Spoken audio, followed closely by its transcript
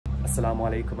Assalamu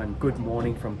alaikum and good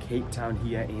morning from Cape Town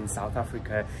here in South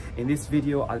Africa. In this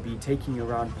video I'll be taking you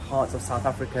around parts of South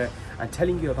Africa and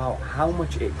telling you about how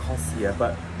much it costs here,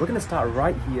 but we're going to start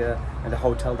right here in the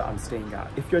hotel that I'm staying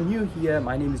at. If you're new here,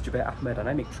 my name is Jubair Ahmed and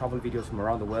I make travel videos from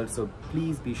around the world, so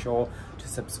please be sure to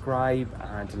subscribe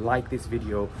and like this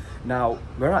video. Now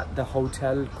we're at the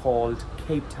hotel called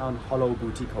Cape Town Hollow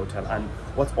Boutique Hotel, and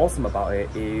what's awesome about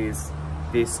it is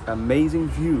this amazing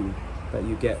view that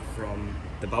you get from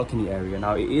the balcony area.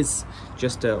 Now it is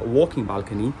just a walking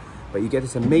balcony, but you get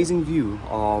this amazing view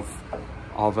of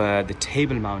the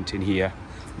Table Mountain here.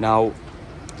 Now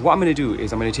what I'm going to do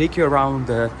is I'm going to take you around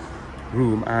the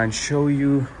room and show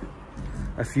you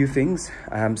a few things.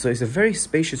 So it's a very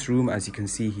spacious room, as you can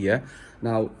see here.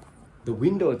 Now the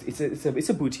windows, it's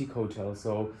a boutique hotel,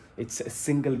 so it's a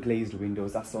single glazed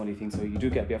windows. That's the only thing, so you do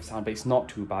get a bit of sound, but it's not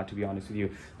too bad, to be honest with you.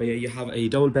 But yeah, you have a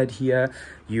double bed here,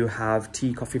 you have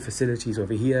tea coffee facilities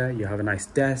over here, you have a nice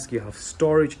desk, you have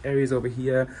storage areas over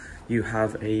here, you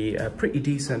have a pretty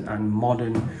decent and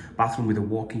modern bathroom with a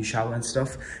walk-in shower and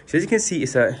stuff. So as you can see,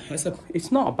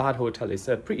 it's not a bad hotel. It's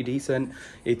pretty decent.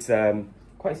 It's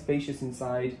quite spacious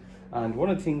inside. And one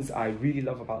of the things I really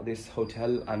love about this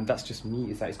hotel, and that's just me,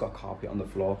 is that it's got carpet on the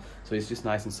floor, so it's just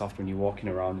nice and soft when you're walking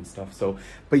around and stuff. So,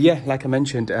 but yeah, like I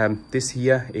mentioned, this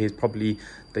here is probably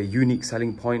the unique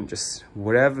selling point. Just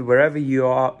wherever you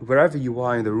are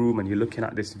in the room and you're looking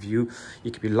at this view,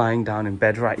 you could be lying down in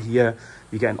bed right here.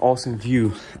 You get an awesome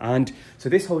view. And so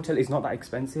this hotel is not that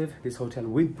expensive. This hotel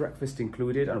with breakfast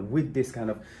included and with this kind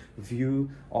of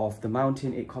view of the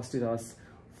mountain, it costed us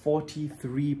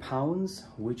 £43,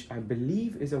 which I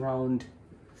believe is around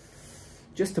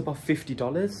just above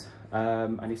 $50,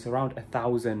 and it's around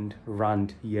 1,000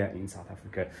 rand here in South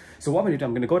Africa. So what I'm going to do,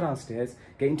 I'm going to go downstairs,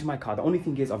 get into my car. The only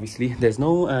thing is, obviously, there's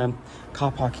no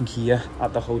car parking here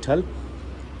at the hotel.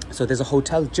 So there's a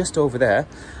hotel just over there.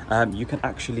 You can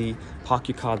actually park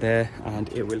your car there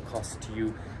and it will cost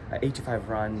you 85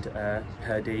 rand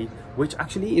per day, which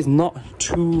actually is not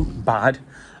too bad.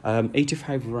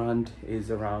 85 rand is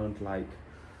around like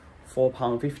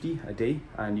 £4.50 a day,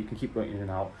 and you can keep going in and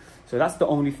out. So that's the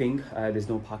only thing, there's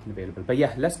no parking available. But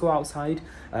yeah, let's go outside.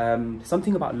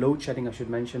 Something about load shedding I should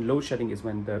mention. Load shedding is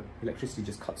when the electricity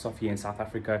just cuts off here in South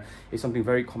Africa. It's something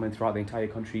very common throughout the entire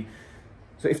country.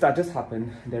 So if that does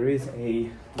happen, there is a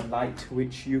light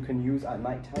which you can use at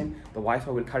night time. The Wi-Fi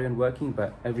will carry on working,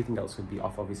 but everything else will be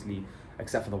off, obviously,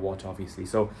 except for the water, obviously.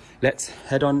 So let's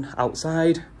head on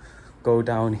outside, go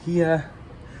down here,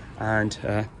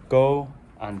 and go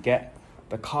and get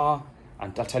the car,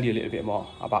 and I'll tell you a little bit more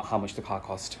about how much the car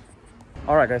cost.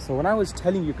 All right, guys, so when I was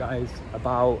telling you guys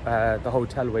about the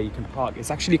hotel where you can park,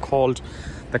 it's actually called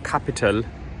the Capital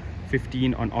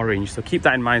 15 on Orange, so keep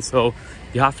that in mind. So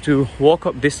you have to walk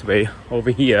up this way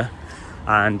over here,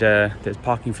 and there's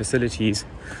parking facilities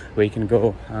where you can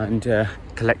go and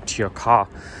collect your car.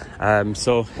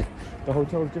 So the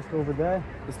hotel is just over there.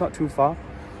 It's not too far,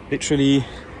 literally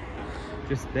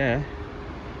just there,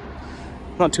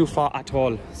 not too far at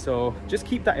all. So just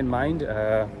keep that in mind.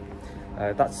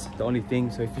 That's the only thing.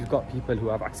 So if you've got people who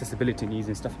have accessibility needs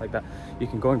and stuff like that, you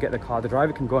can go and get the car. The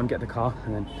driver can go and get the car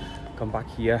and then come back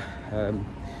here.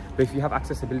 But if you have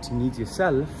accessibility needs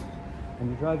yourself and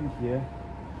you're driving here,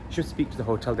 you should speak to the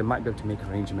hotel. They might be able to make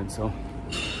arrangements. So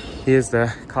here's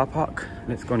the car park.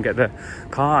 Let's go and get the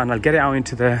car, and I'll get it out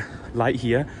into the light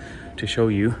here to show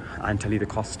you and tell you the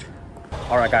cost.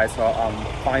 All right, guys, so I'm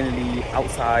finally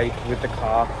outside with the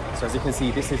car. So as you can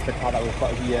see, this is the car that we've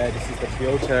got here. This is the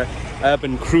Toyota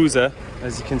Urban Cruiser.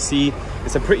 As you can see,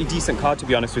 it's a pretty decent car, to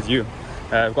be honest with you.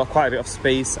 We've got quite a bit of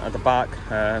space at the back,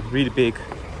 really big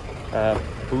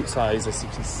boot size, as you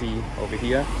can see over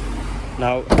here.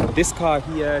 Now this car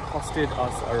here costed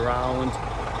us around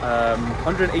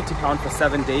 £180 for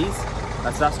 7 days.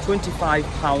 So that's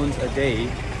 £25 a day.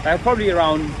 Probably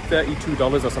around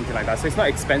 $32 or something like that. So it's not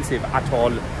expensive at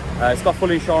all. It's got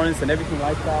full insurance and everything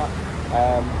like that.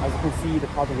 As you can see, the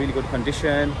car's in really good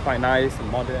condition, quite nice and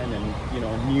modern and, you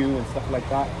know, new and stuff like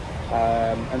that.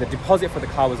 And the deposit for the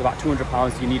car was about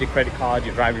 £200. You need a credit card,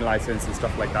 your driving license and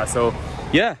stuff like that. So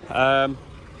yeah,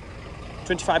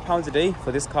 £25 a day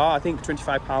for this car. I think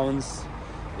 £25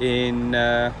 in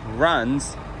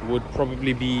rands would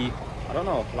probably be, I don't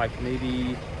know, like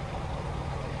maybe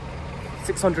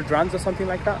 600 rands or something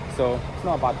like that. So it's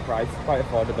not a bad price, quite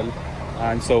affordable.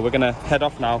 And so we're gonna head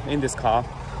off now in this car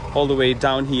all the way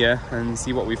down here and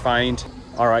see what we find.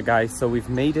 All right, guys, so we've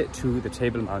made it to the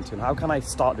Table Mountain. How can I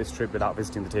start this trip without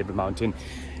visiting the Table Mountain?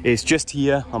 It's just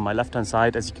here on my left hand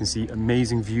side. As you can see,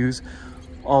 amazing views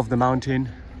of the mountain.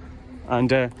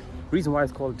 And reason why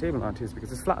it's called Table Mountain is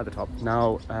because it's flat at the top.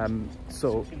 Now,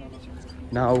 so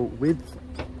now with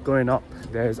going up,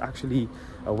 there's actually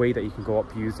a way that you can go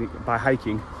up using by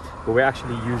hiking, but we're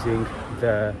actually using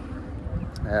the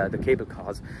cable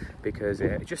cars because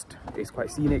it's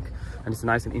quite scenic and it's a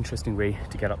nice and interesting way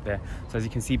to get up there. So as you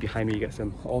can see behind me, you get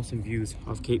some awesome views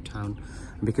of Cape Town,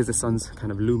 and because the sun's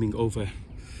kind of looming over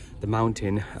the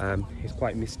mountain, it's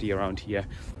quite misty around here.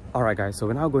 All right guys, so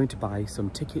we're now going to buy some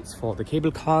tickets for the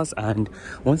cable cars, and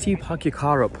once you park your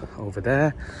car up over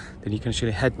there, then you can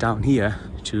actually head down here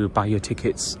to buy your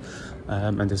tickets.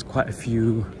 And there's quite a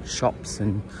few shops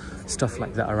and stuff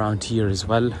like that around here as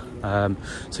well.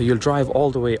 So you'll drive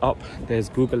all the way up. There's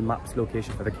Google Maps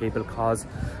location for the cable cars.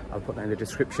 I'll put that in the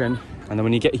description. And then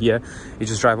when you get here, you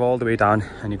just drive all the way down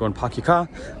and you go and park your car,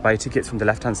 buy your tickets from the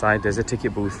left hand side. There's a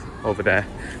ticket booth over there,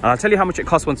 and I'll tell you how much it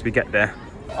costs once we get there.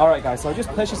 All right guys, so I just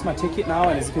purchased my ticket now,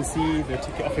 and as you can see, the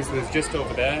ticket office is just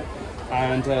over there.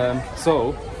 And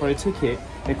so for a ticket,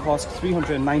 it costs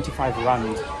 395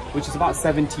 rand, which is about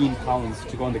 17 pounds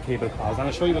to go on the cable cars. And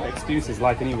I'll show you what the experience is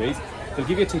like anyways. They'll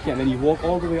give you a ticket and then you walk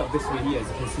all the way up this way here, as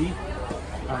you can see,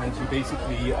 and you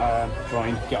basically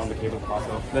get on the cable car.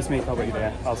 So let's make our way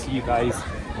there. I'll see you guys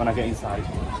when I get inside.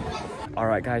 All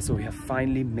right guys, so we have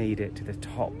finally made it to the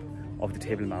top of the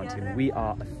Table Mountain. We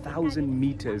are 1,000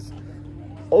 meters,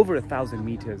 over 1,000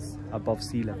 meters above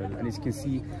sea level, and as you can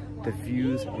see, the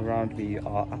views around me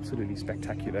are absolutely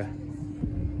spectacular.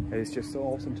 It's just so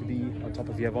awesome to be on top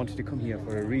of here. I've wanted to come here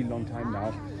for a really long time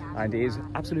now, and it is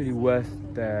absolutely worth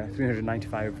the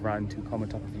 395 rand to come on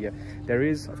top of here. There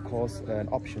is, of course, an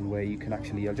option where you can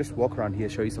actually, I'll just walk around here,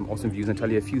 show you some awesome views and tell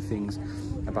you a few things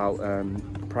about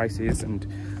prices and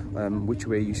which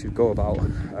way you should go about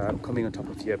coming on top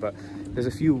of here. But there's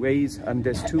a few ways, and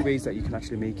there's two ways that you can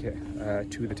actually make it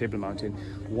to the Table Mountain.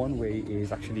 One way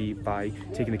is actually by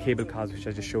taking the cable cars, which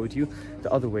I just showed you.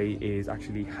 The other way is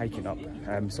actually hiking up.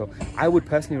 So I would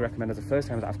personally recommend, as the first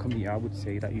time that I've come here, I would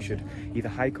say that you should either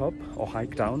hike up or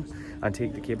hike down and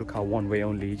take the cable car one way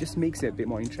only. It just makes it a bit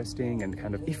more interesting, and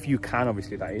kind of, if you can,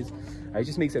 obviously that is, it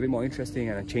just makes it a bit more interesting,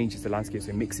 and it changes the landscape, so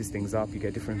it mixes things up. You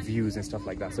get different views and stuff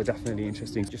like that, so definitely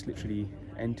interesting. Just literally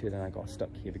entered and I got stuck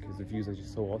here because the views are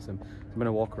just so awesome. So I'm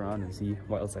gonna walk around and see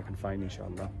what else I can find,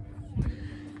 inshallah.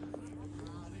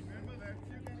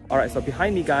 All right, so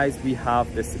behind me guys, we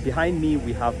have this, behind me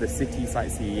we have the city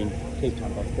sightseeing Cape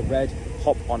Town bus, the red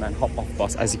hop on and hop off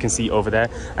bus, as you can see over there,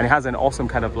 and it has an awesome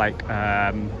kind of like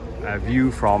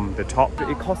view from the top.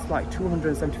 It costs like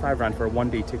 275 rand for a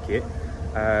one-day ticket,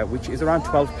 which is around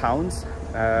 12 pounds,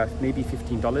 maybe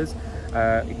 $15.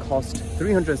 It cost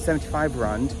 375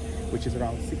 rand, which is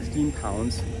around 16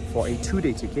 pounds for a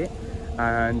two-day ticket,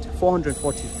 and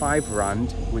 445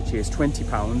 rand, which is 20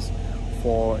 pounds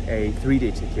for a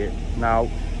three-day ticket. Now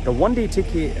the one-day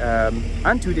ticket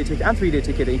and two-day ticket and three-day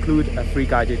ticket include a free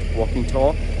guided walking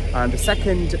tour, and the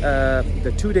second,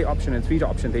 the two-day option and three-day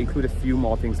option, they include a few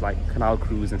more things like canal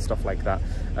cruise and stuff like that,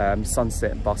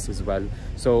 sunset bus as well.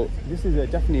 So this is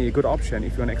definitely a good option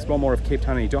if you want to explore more of Cape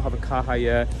Town and you don't have a car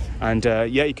hire, and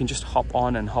yeah, you can just hop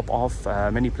on and hop off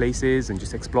many places and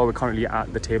just explore. We're currently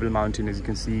at the Table Mountain, as you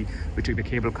can see. We took the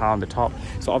cable car on the top,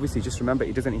 so obviously just remember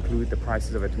it doesn't include the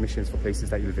prices of admissions for places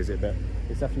that you'll visit, but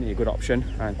it's definitely a good option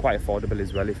and quite affordable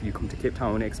as well if you come to Cape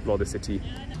Town and explore the city.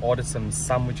 Ordered some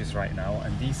sandwiches right now,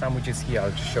 and these sandwiches here,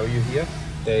 I'll just show you here.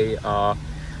 They are,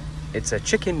 it's a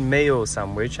chicken mayo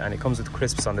sandwich and it comes with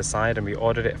crisps on the side, and we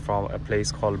ordered it from a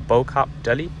place called Bokap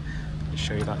Deli. I'll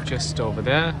show you that just over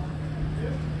there.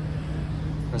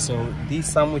 And so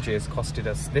these sandwiches costed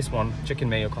us, this one, chicken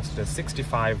mayo, costed us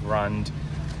 65 rand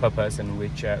per person,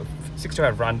 which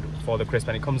 65 rand for the crisp,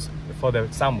 and it comes for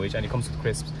the sandwich and it comes with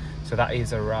crisps, so that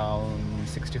is around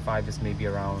 65 is maybe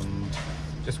around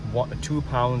just what,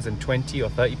 £2.20 or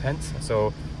 30 pence.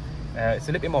 So it's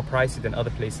a little bit more pricey than other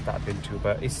places that I've been to,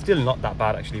 but it's still not that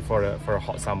bad actually for a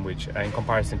hot sandwich in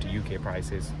comparison to UK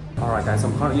prices. Alright guys,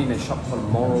 I'm currently in a shop called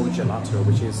Moro Gelato,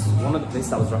 which is one of the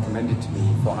places that was recommended to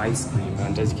me for ice cream,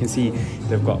 and as you can see,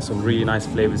 they've got some really nice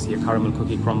flavors here: caramel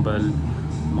cookie crumble,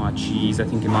 cheese, I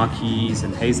think Marquise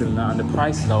and hazelnut, and the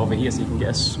prices are over here, so you can get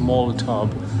a small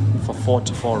tub for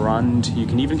 44 rand. You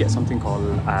can even get something called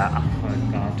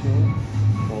affogato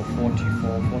for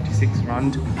 46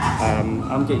 rand.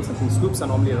 I'm getting something, scoops are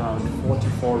normally around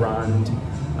 44 rand,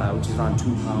 which is around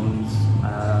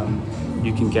 £2.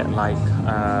 You can get like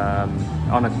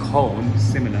on a cone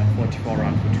similar, 44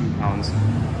 rand for £2.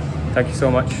 Thank you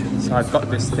so much. So I've got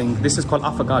this thing, this is called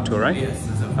affogato, right? Yes,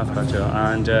 affogato.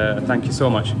 And thank you so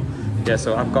much. Yeah,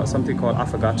 so I've got something called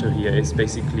affogato here. It's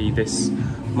basically this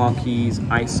Marquise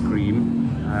ice cream,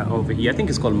 over here. I think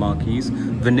it's called Marquis.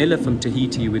 Vanilla from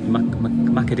Tahiti with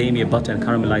macadamia butter and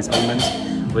caramelized almonds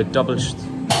with double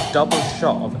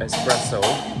shot of espresso,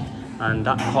 and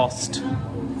that cost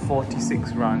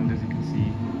 46 rand, as you can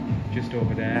see just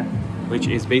over there, which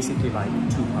is basically like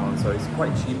 £2, so it's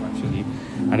quite cheap actually,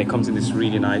 and it comes in this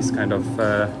really nice kind of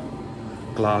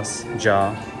glass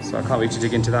jar, so I can't wait to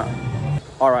dig into that.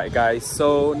 Alright guys,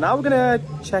 so now we're gonna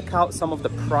check out some of the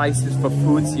prices for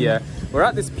foods here. We're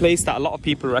at this place that a lot of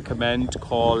people recommend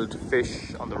called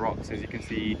Fish on the Rocks, as you can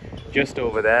see just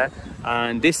over there,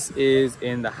 and this is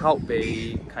in the Hout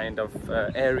Bay kind of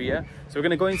area. So we're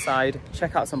gonna go inside,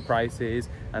 check out some prices,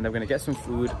 and then we're gonna get some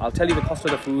food. I'll tell you the cost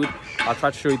of the food. I'll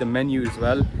try to show you the menu as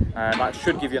well, and that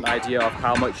should give you an idea of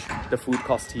how much the food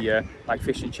costs here, like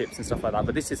fish and chips and stuff like that.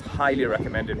 But this is highly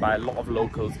recommended by a lot of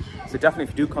locals, so definitely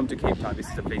if you do come to Cape Town, this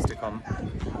is the place to come.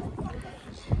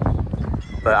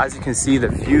 But as you can see, the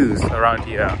views around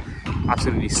here are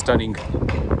absolutely stunning.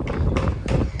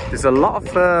 There's a lot of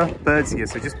birds here,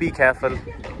 so just be careful.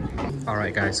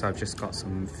 Alright guys, so I've just got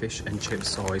some fish and chips,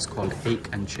 so it's called hake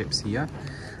and chips here.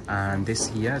 And this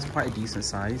here is quite a decent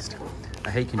sized.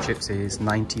 A hake and chips is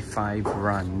 95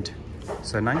 rand.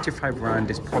 So 95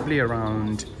 rand is probably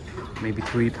around maybe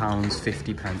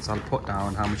 £3.50. I'll put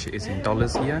down how much it is in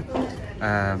dollars here.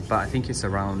 But I think it's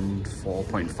around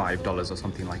 $4.5 or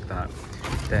something like that.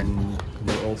 Then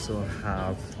we also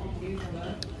have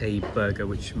a burger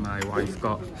which my wife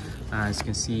got. As you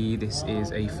can see, this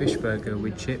is a fish burger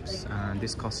with chips, and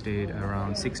this costed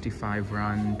around 65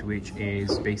 rand, which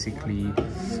is basically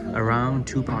around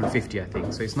 £2.50 I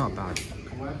think, so it's not bad.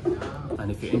 And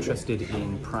if you're interested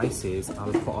in prices,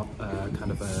 I'll put up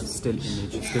kind of a still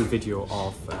video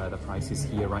of the prices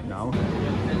here right now.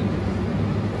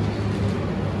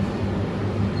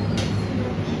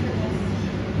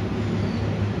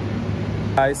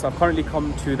 Guys, so I've currently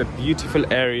come to the beautiful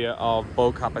area of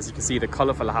Bo Kaap. As you can see, the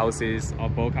colourful houses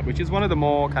of Bo Kaap, which is one of the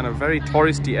more kind of very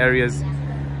touristy areas,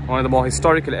 one of the more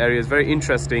historical areas, very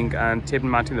interesting, and Table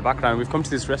Mountain in the background. We've come to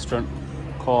this restaurant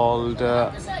called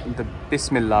the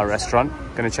Bismillah restaurant.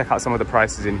 Gonna check out some of the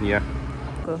prices in here.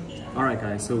 Cool. All right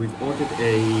guys, so we've ordered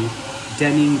a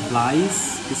Denning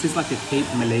Vleis. This is like a Cape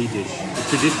Malay dish, a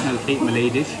traditional Cape Malay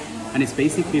dish, and it's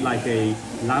basically like a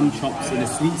lamb chops in a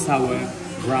sweet sour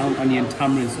brown onion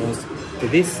tamarind sauce. So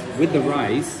this, with the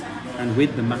rice and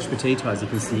with the mashed potato, as you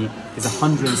can see, is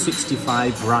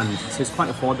 165 rand, so it's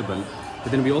quite affordable.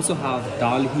 But then we also have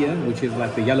dal here, which is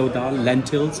like the yellow dal,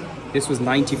 lentils. This was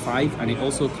 95, and it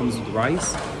also comes with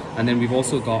rice. And then we've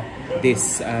also got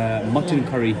this mutton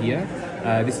curry here.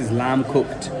 This is lamb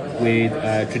cooked with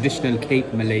traditional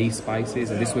Cape Malay spices,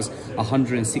 and this was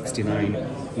 169.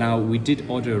 Now we did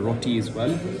order a roti as well,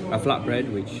 a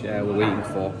flatbread, which we're waiting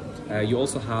for. You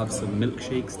also have some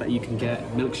milkshakes that you can get.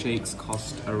 Milkshakes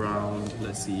cost around,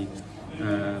 let's see,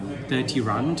 30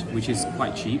 rand, which is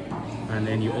quite cheap. And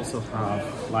then you also have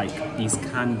like these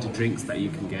canned drinks that you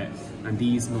can get, and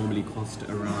these normally cost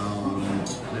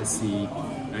around, let's see,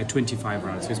 25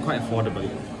 rand. So it's quite affordable,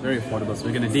 very affordable. So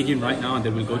we're going to dig in right now, and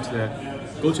then we'll go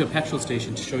to a petrol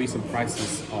station to show you some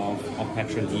prices of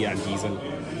petrol here and diesel.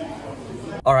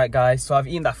 Alright guys, so I've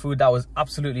eaten that food. That was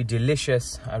absolutely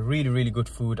delicious. Really good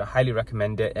food. I highly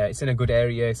recommend it. It's in a good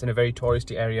area, it's in a very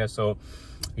touristy area, so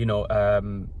you know,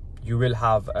 you will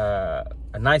have a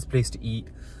nice place to eat.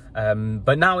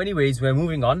 But now anyways, we're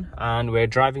moving on and we're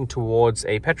driving towards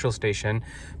a petrol station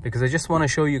because I just want to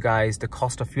show you guys the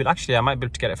cost of fuel. Actually, I might be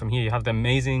able to get it from here. You have the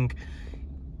amazing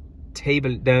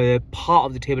table, the part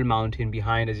of the Table Mountain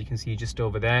behind, as you can see just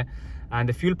over there. And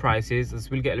the fuel prices, as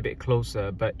we'll get a little bit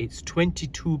closer, but it's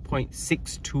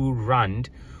 22.62 rand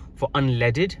for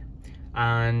unleaded,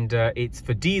 and it's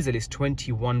for diesel it's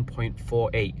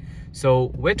 21.48.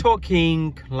 So we're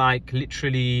talking like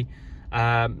literally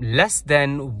less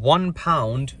than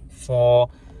 £1 for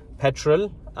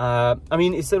petrol. I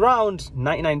mean, it's around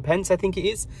 99 pence, I think it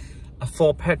is,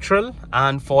 for petrol,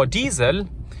 and for diesel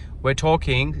we're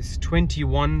talking it's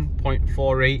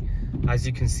 21.48, as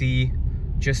you can see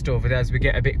just over there. As we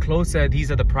get a bit closer,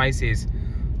 these are the prices.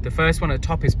 The first one at the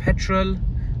top is petrol,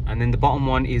 and then the bottom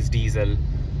one is diesel.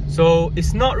 So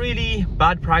it's not really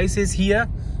bad prices here.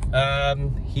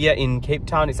 Here in Cape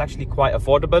Town, it's actually quite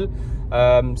affordable.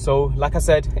 So like I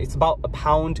said, it's about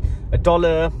 £1,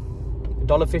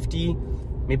 $1.50,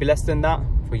 maybe less than that.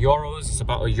 For euros, it's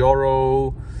about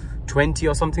 €1.20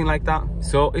 or something like that.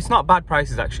 So it's not bad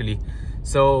prices actually.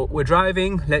 So we're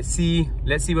driving, let's see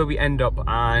where we end up,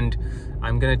 and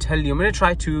I'm gonna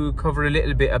try to cover a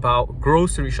little bit about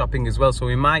grocery shopping as well. So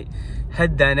we might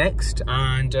head there next,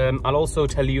 and I'll also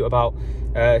tell you about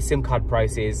SIM card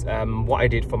prices, what I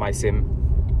did for my SIM.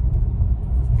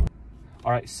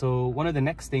 All right, so one of the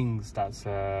next things that's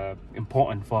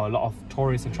important for a lot of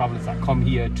tourists and travelers that come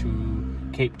here to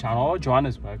Cape Town or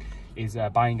Johannesburg is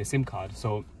buying a SIM card.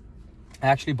 So I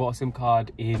actually bought a SIM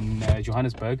card in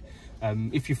Johannesburg.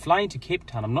 If you fly into Cape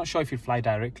Town, I'm not sure if you fly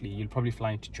directly, you'll probably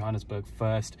fly into Johannesburg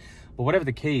first. But whatever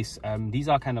the case, these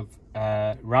are kind of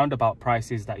roundabout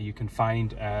prices that you can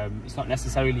find. It's not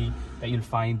necessarily that you'll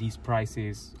find these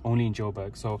prices only in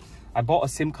Joburg. So I bought a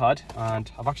SIM card and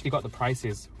I've actually got the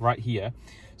prices right here.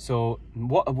 So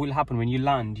what will happen when you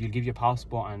land, you'll give your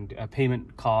passport and a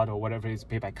payment card or whatever it is,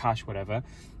 pay by cash, whatever.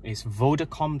 It's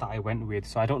Vodacom that I went with.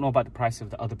 So I don't know about the price of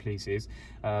the other places,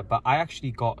 but I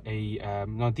actually got a,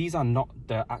 now these are not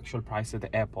the actual price at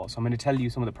the airport. So I'm going to tell you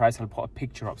some of the price. I'll put a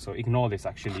picture up, so ignore this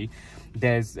actually.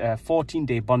 There's a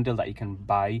 14-day bundle that you can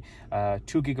buy,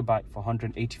 2 GB for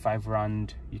 185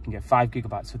 Rand. You can get 5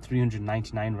 GB for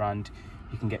 399 Rand.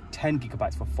 You can get 10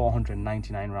 GB for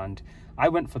 499 Rand. I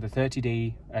went for the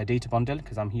 30-day data bundle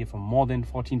because I'm here for more than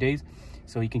 14 days.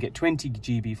 So you can get 20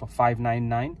 GB for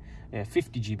 599,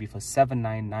 50 GB for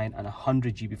 799, and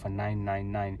 100 GB for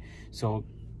 999. So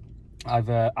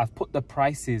I've put the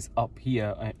prices up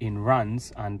here in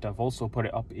rands, and I've also put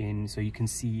it up in, so you can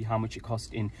see how much it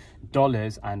costs in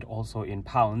dollars and also in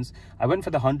pounds. I went for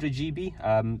the 100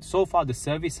 GB. So far the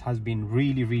service has been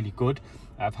really good.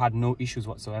 I've had no issues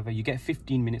whatsoever. You get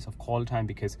 15 minutes of call time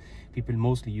because people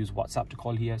mostly use WhatsApp to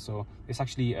call here. So it's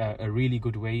actually a really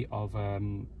good way of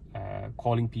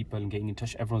calling people and getting in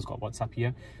touch. Everyone's got WhatsApp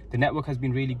here. The network has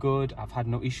been really good. I've had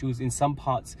no issues. In some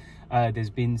parts there's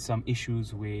been some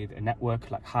issues with a network,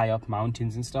 like high up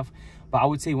mountains and stuff. But I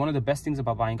would say one of the best things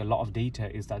about buying a lot of data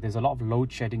is that there's a lot of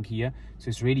load shedding here. So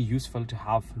it's really useful to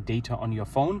have data on your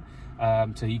phone,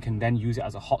 so you can then use it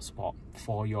as a hotspot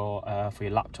for your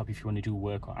laptop if you want to do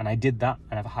work. And I did that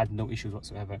and I've had no issues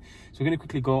whatsoever. So we're going to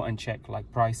quickly go and check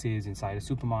like prices inside a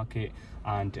supermarket,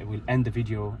 and we'll end the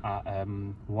video at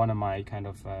one of my kind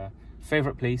of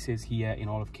favorite places here in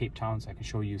all of Cape Town, so I can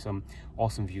show you some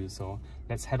awesome views. So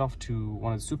let's head off to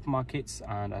one of the supermarkets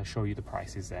and I'll show you the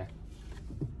prices there.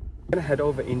 I'm gonna head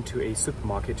over into a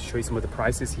supermarket to show you some of the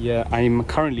prices here. I'm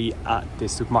currently at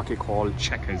this supermarket called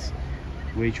Checkers,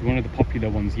 which one of the popular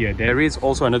ones here. There is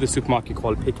also another supermarket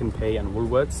called Pick n Pay and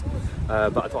Woolworths,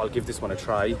 but I thought I'll give this one a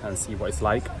try and see what it's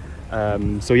like.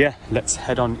 So yeah, let's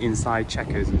head on inside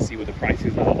Checkers and see what the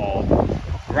prices are of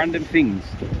random things.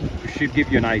 It should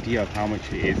give you an idea of how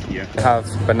much it is here. We have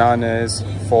bananas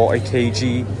for a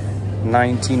kg,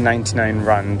 19.99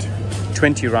 Rand,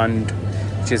 20 Rand,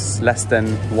 which is less than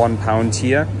 £1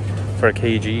 here for a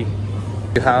kg.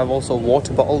 You have also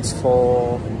water bottles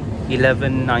for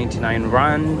 11.99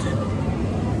 Rand.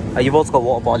 You've also got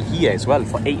water bottle here as well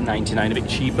for 8.99, a bit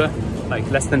cheaper, like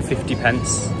less than 50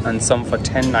 pence, and some for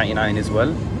 10.99 as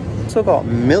well. Also got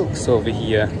milks over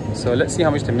here, so let's see how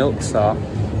much the milks are.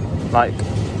 Like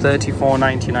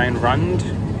 34.99 Rand,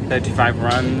 35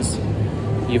 Rands.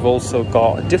 You've also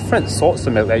got different sorts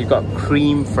of milk there. You've got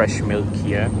cream fresh milk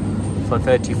here for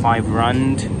 35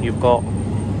 Rand. You've got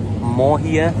more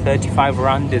here, 35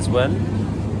 Rand as well.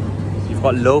 You've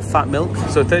got low fat milk,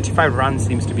 so 35 Rand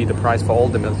seems to be the price for all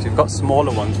the milks. You've got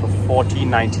smaller ones for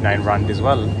 14.99 Rand as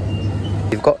well.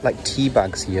 You've got like tea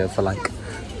bags here for like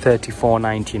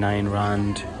 34.99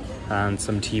 Rand, and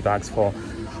some tea bags for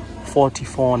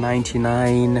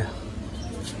 44.99,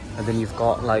 and then you've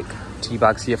got like tea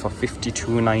bags here for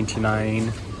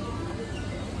 52.99.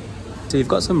 So you've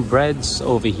got some breads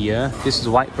over here. This is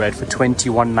white bread for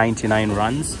 21.99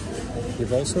 Rands.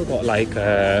 You've also got like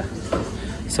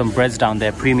some breads down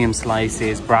there, premium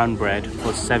slices, brown bread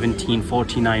for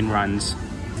 17.49 Rands.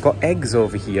 You've got eggs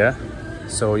over here.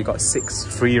 So you've got 6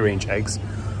 free-range eggs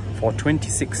for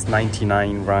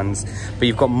 26.99 Rands. But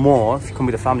you've got more if you come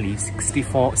with a family,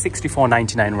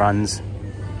 64.99 Rands.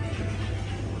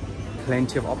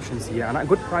 Plenty of options here and at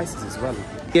good prices as well.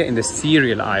 Here in the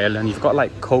cereal aisle, and you've got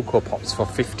like Cocoa Pops for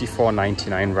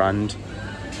 54.99 Rand.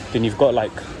 Then you've got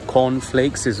like corn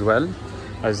flakes as well.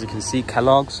 As you can see,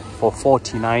 Kellogg's for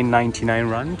 49.99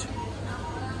 Rand.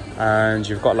 And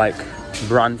you've got like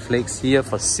bran flakes here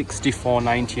for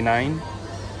 64.99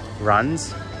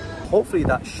 Rands. Hopefully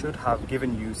that should have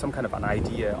given you some kind of an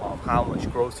idea of how much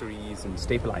groceries and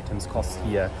staple items cost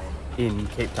here in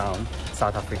Cape Town,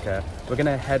 South Africa. We're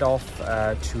gonna head off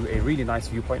to a really nice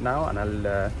viewpoint now, and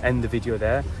I'll end the video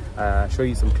there, show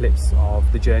you some clips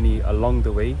of the journey along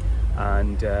the way,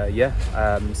 and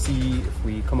see if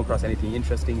we come across anything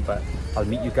interesting. But I'll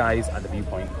meet you guys at the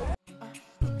viewpoint.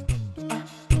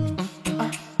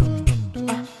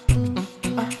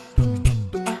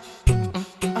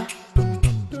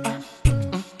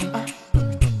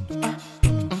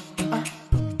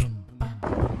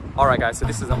 Alright guys, so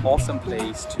this is an awesome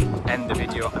place to end the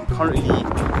video. I'm currently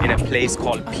in a place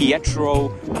called Pietro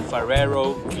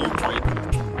Ferrero Viewpoint,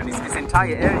 and it's this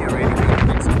entire area really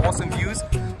makes some awesome views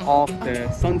of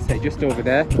the sunset just over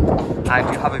there,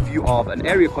 and you have a view of an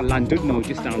area called Landudno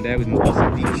just down there with an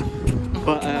awesome beach.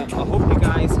 But I hope you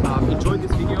guys have enjoyed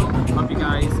this video. I hope you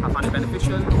guys have found it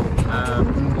beneficial.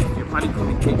 If you're planning to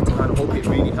come to Cape Town, I hope it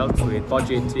really helps with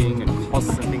budgeting and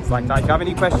costs and things like that. If you have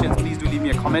any questions, please do leave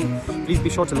me a comment. Please be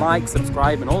sure to like,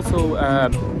 subscribe, and also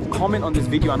comment on this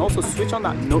video, and also switch on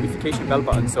that notification bell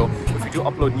button, so if we do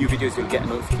upload new videos, you'll get a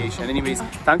notification. Anyways,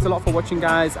 thanks a lot for watching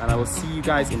guys, and I will see you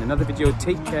guys in another video.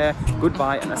 Take care,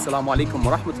 goodbye, and assalamu alaikum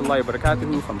wa rahmatullahi wa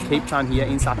barakatuhu from Cape Town here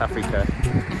in South Africa.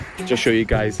 Just show you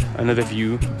guys another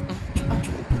view,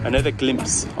 another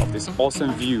glimpse of this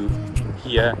awesome view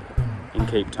here in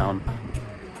Cape Town.